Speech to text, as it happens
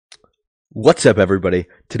What's up, everybody?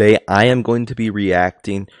 Today I am going to be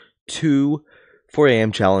reacting to 4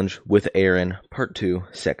 a.m. challenge with Aaron, part 2,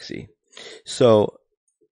 sexy. So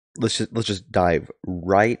let's just dive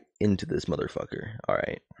right into this motherfucker. All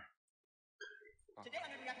right. Today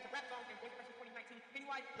I'm going to be reacting to rap songs and voice versus 2019.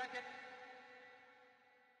 Pennywise, Black Death,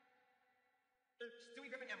 Stewie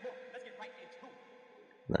Griffin, and more. Let's get right into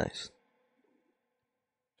it. Nice.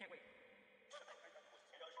 Can't wait. Just ask by the way.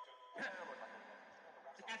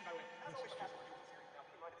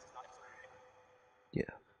 Yeah.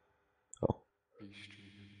 Oh.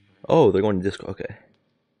 Oh, they're going to disco. Okay.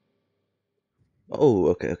 Oh,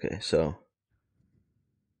 okay. So,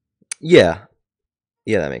 yeah.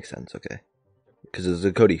 Yeah, that makes sense. Okay. Because it's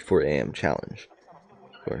a Cody 4 a.m. challenge.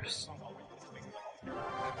 Of course.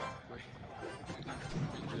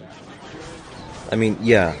 I mean,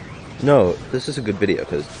 yeah. No, this is a good video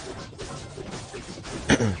because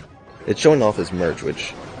it's showing off his merch,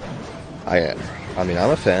 which I mean,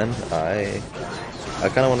 I'm a fan. I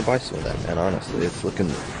kind of want to buy some of that, and honestly, it's looking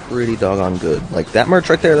pretty doggone good. Like that merch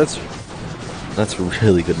right there, that's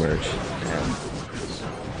really good merch. Man.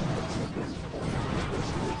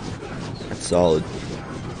 That's solid.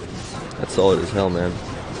 That's solid as hell, man.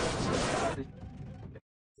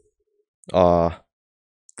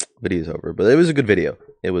 Video's over, but it was a good video.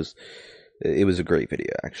 It was a great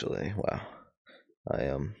video, actually. Wow.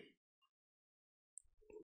 I